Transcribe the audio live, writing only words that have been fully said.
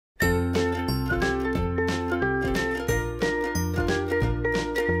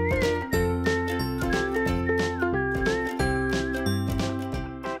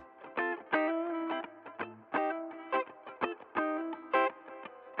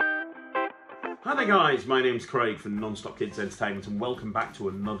Hi there guys, my name's Craig from Non-Stop Kids Entertainment and welcome back to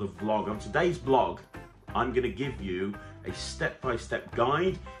another vlog. On today's vlog, I'm going to give you a step-by-step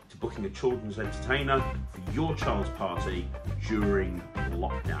guide to booking a children's entertainer for your child's party during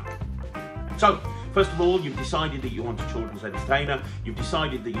lockdown. So, first of all, you've decided that you want a children's entertainer. You've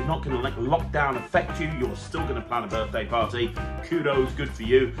decided that you're not going to let lockdown affect you. You're still going to plan a birthday party. Kudos, good for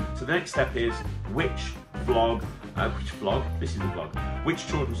you. So the next step is which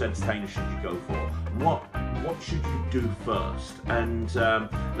children's entertainer should you go for? What should you do first? And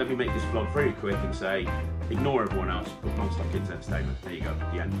let me make this vlog very quick and say, ignore everyone else, book Non-Stop Kids Entertainment. There you go,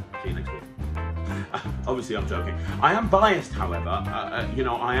 the end. See you next week. Obviously I'm joking. I am biased, however.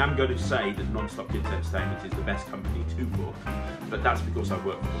 I am going to say that Non-Stop Kids Entertainment is the best company to book, but that's because I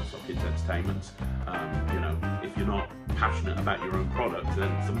work for Non-Stop Kids Entertainment. If you're not passionate about your own product,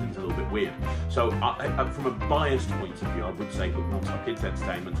 then something's a little bit weird. So from a biased point of view, I would say book Non-Stop Kids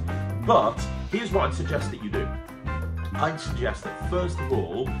Entertainment. But here's what I'd suggest that you do. I'd suggest that first of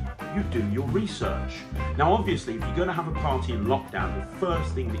all, you do your research. Now obviously, if you're going to have a party in lockdown, the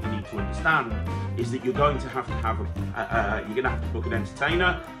first thing that you need to understand is that you're going to have to book an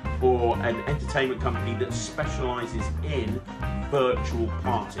entertainer or an entertainment company that specialises in virtual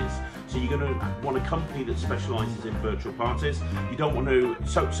parties. So you're going to want a company that specialises in virtual parties. You don't want to,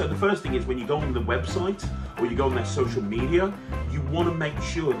 so the first thing is when you go on the website or you go on their social media, you want to make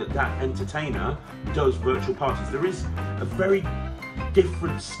sure that that entertainer does virtual parties. There is a very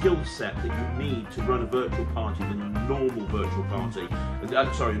different skill set that you need to run a virtual party than a normal virtual party.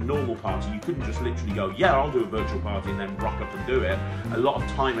 A normal party, you couldn't just literally go, yeah, I'll do a virtual party and then rock up and do it. A lot of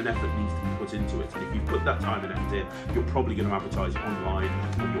time and effort needs to be put into it. And if you put that time and effort in, you're probably going to advertise online,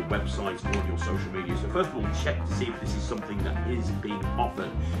 on your website, or on your social media. So first of all, check to see if this is something that is being offered.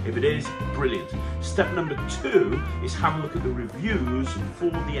 If it is, brilliant. Step number 2 is have a look at the reviews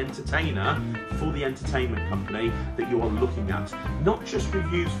for the entertainer, for the entertainment company that you are looking at. Not just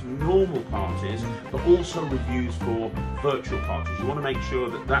reviews for normal parties, but also reviews for virtual parties. You want to make sure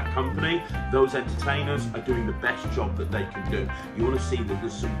that that company, those entertainers, are doing the best job that they can do. You want to see that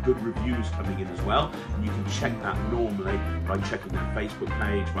there's some good reviews coming in as well, and you can check that normally by checking their Facebook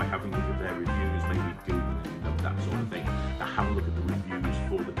page, by having a look at their reviews, maybe Google, that sort of thing. Now have a look at the reviews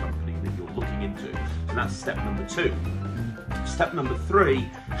for the company that you're looking into. So that's step number 2. Step number 3,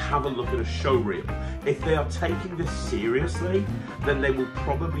 have a look at a showreel. If they are taking this seriously, then they will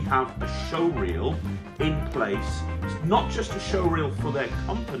probably have a showreel in place, not just a showreel for their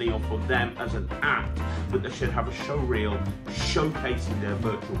company or for them as an act, but they should have a showreel showcasing their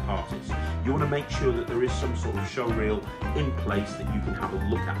virtual parties. You want to make sure that there is some sort of showreel in place that you can have a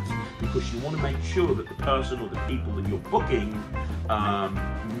look at, because you want to make sure that the person or the people that you're booking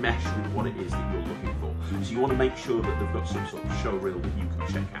mesh with what it is that you're looking for. So you want to make sure that they've got some sort of showreel that you can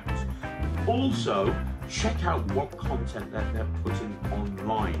check out. Also, check out what content that they're putting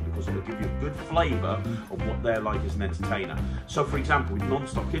online, because it will give you a good flavour of what they're like as an entertainer. So for example, with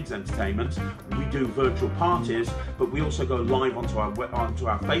Non-Stop Kids Entertainment, we do virtual parties, but we also go live onto our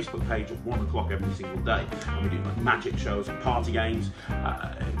Facebook page at 1 o'clock every single day. And we do like magic shows and party games.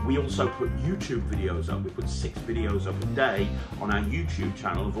 We also put YouTube videos up. We put 6 videos up a day on our YouTube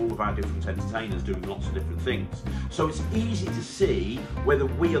channel of all of our different entertainers doing lots of different things. So it's easy to see whether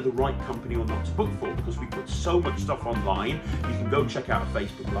we are the right company or not to book for, because we put so much stuff online. You can go check out a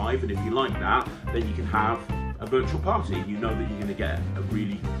Facebook Live, and if you like that, then you can have a virtual party. You know that you're going to get a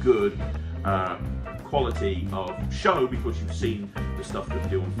really good quality of show because you've seen the stuff that we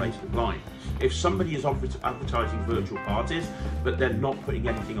do on Facebook Live. If somebody is advertising virtual parties, but they're not putting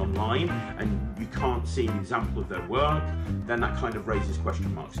anything online, and you can't see an example of their work, then that kind of raises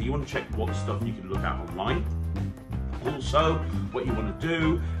question marks. So you want to check what stuff you can look at online. Also, what you want to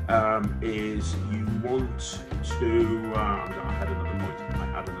do is you want to, I had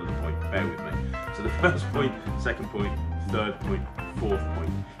another point, bear with me. So the first point, second point, third point, fourth point.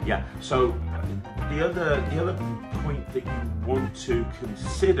 Yeah, so the other point that you want to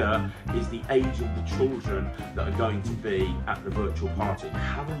consider is the age of the children that are going to be at the virtual party.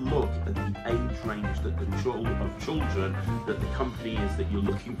 Have a look at the age range that of children that the company is that you're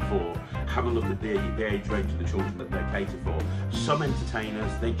looking for. Have a look at the age range of the children that they cater for. Some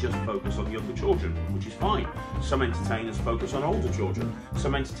entertainers, they just focus on younger children, which is fine. Some entertainers focus on older children.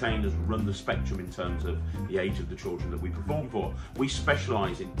 Some entertainers run the spectrum in terms of the age of the children that we perform for. We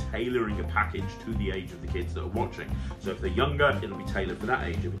specialise in tailoring a package to the age of the kids that are watching. So if they're younger, it'll be tailored for that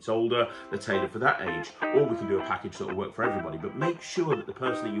age. If it's older, they're tailored for that age. Or we can do a package that will work for everybody. But make sure that the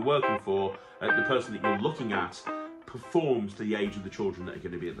person that you're working for, the person that you're looking at, performs to the age of the children that are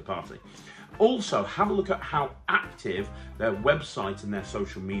going to be at the party. Also, have a look at how active their website and their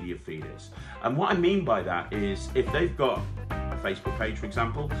social media feed is. And what I mean by that is, if they've got a Facebook page, for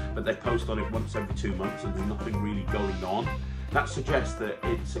example, but they post on it once every 2 months and there's nothing really going on, that suggests that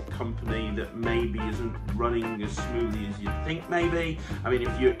it's a company that maybe isn't running as smoothly as you'd think. Maybe. I mean,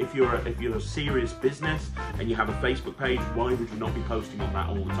 if you're a serious business and you have a Facebook page, why would you not be posting on that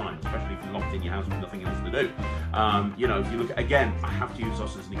all the time? Especially if you're locked in your house with nothing else to do. You know, if you look at, again, I have to use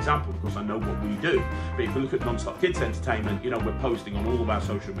us as an example because I know what we do. But if you look at Non-Stop Kids Entertainment, you know, we're posting on all of our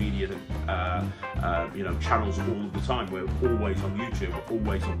social media, you know, channels all of the time. We're always on YouTube. We're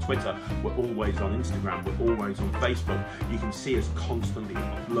always on Twitter. We're always on Instagram. We're always on Facebook. You can see us constantly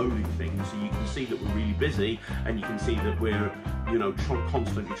uploading things, so you can see that we're really busy, and you can see that we're, you know,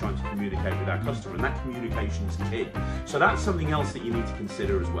 constantly trying to communicate with our customer, and that communication is key. So that's something else that you need to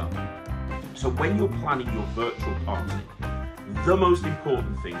consider as well. So when you're planning your virtual party, the most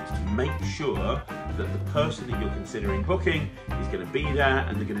important thing is to make sure that the person that you're considering booking is going to be there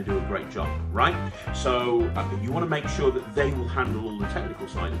and they're going to do a great job, right? So you want to make sure that they will handle all the technical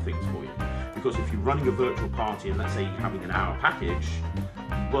side of things for you. Because if you're running a virtual party and let's say you're having an hour package,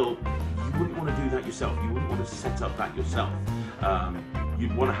 well, you wouldn't want to do that yourself. You wouldn't want to set up that yourself.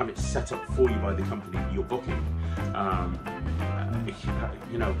 You'd want to have it set up for you by the company that you're booking.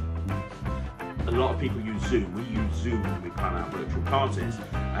 You know, a lot of people use Zoom. We use Zoom when we plan our virtual parties,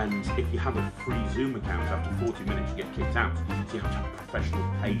 and if you have a free Zoom account, after 40 minutes you get kicked out. So you have to have a professional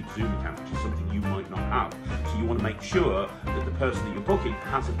paid Zoom account, which is something you might not have. So you want to make sure that the person that you're booking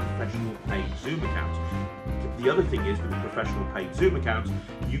has a professional paid Zoom account. The other thing is, with a professional paid Zoom account,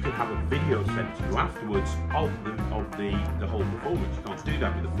 you can have a video sent to you afterwards of the whole performance. You can't do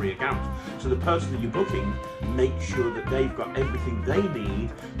that with a free account. So the person that you're booking, make sure that they've got everything they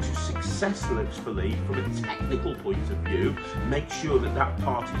need to successfully, from a technical point of view, make sure that that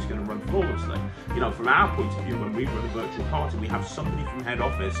party is going to run flawlessly. You know, from our point of view, when we run a virtual party, we have somebody from head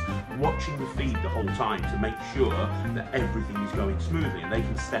office watching the feed the whole time to make sure that everything is going smoothly, and they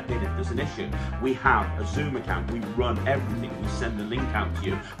can step in if there's an issue. We have a Zoom account, we run everything, we send the link out to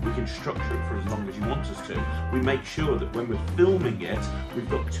you, we can structure it for as long as you want us to. We make sure that when we're filming it, we've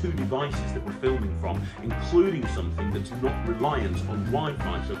got 2 devices that we're filming from, including something that's not reliant on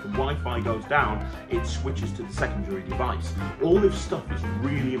Wi-Fi. So if the Wi-Fi goes down, it switches to the secondary device. All this stuff is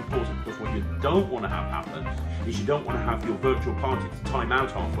really important, because what you don't want to have happen is you don't want to have your virtual party to time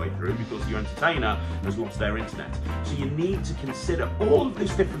out halfway through because your entertainer has lost their internet. So you need to consider all of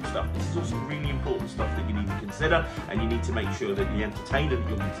this different stuff. This is also really important stuff that you need to consider, and you need to make sure that the entertainer that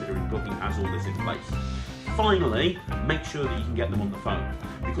you're considering booking has all this in place. Finally, make sure that you can get them on the phone,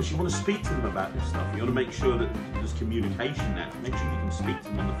 because you want to speak to them about this stuff. You want to make sure that there's communication there. Make sure you can speak to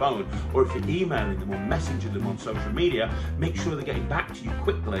them on the phone, or if you're emailing them or messaging them on social media, make sure they're getting back to you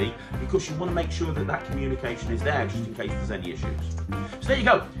quickly, because you want to make sure that that communication is there just in case there's any issues. So there you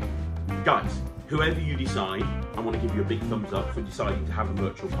go. Guys, whoever you decide, I want to give you a big thumbs up for deciding to have a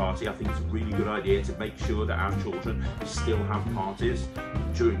virtual party. I think it's a really good idea to make sure that our children still have parties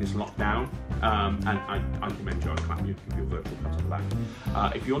during this lockdown. And I commend you. I clap you, give you a virtual pat on the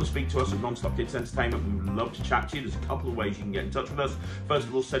back. If you want to speak to us at Non-Stop Kids Entertainment, we would love to chat to you. There's a couple of ways you can get in touch with us. First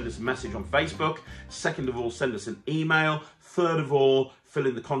of all, send us a message on Facebook. Second of all, send us an email. Third of all, fill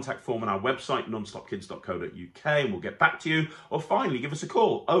in the contact form on our website, nonstopkids.co.uk, and we'll get back to you. Or finally, give us a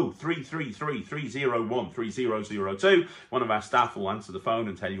call, 0333 301 3002. One of our staff will answer the phone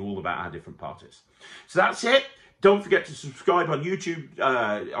and tell you all about our different parties. So that's it. Don't forget to subscribe on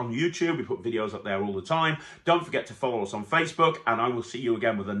YouTube. We put videos up there all the time. Don't forget to follow us on Facebook, and I will see you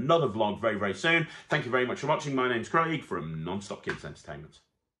again with another vlog very, very soon. Thank you very much for watching. My name's Craig from Non-Stop Kids Entertainment.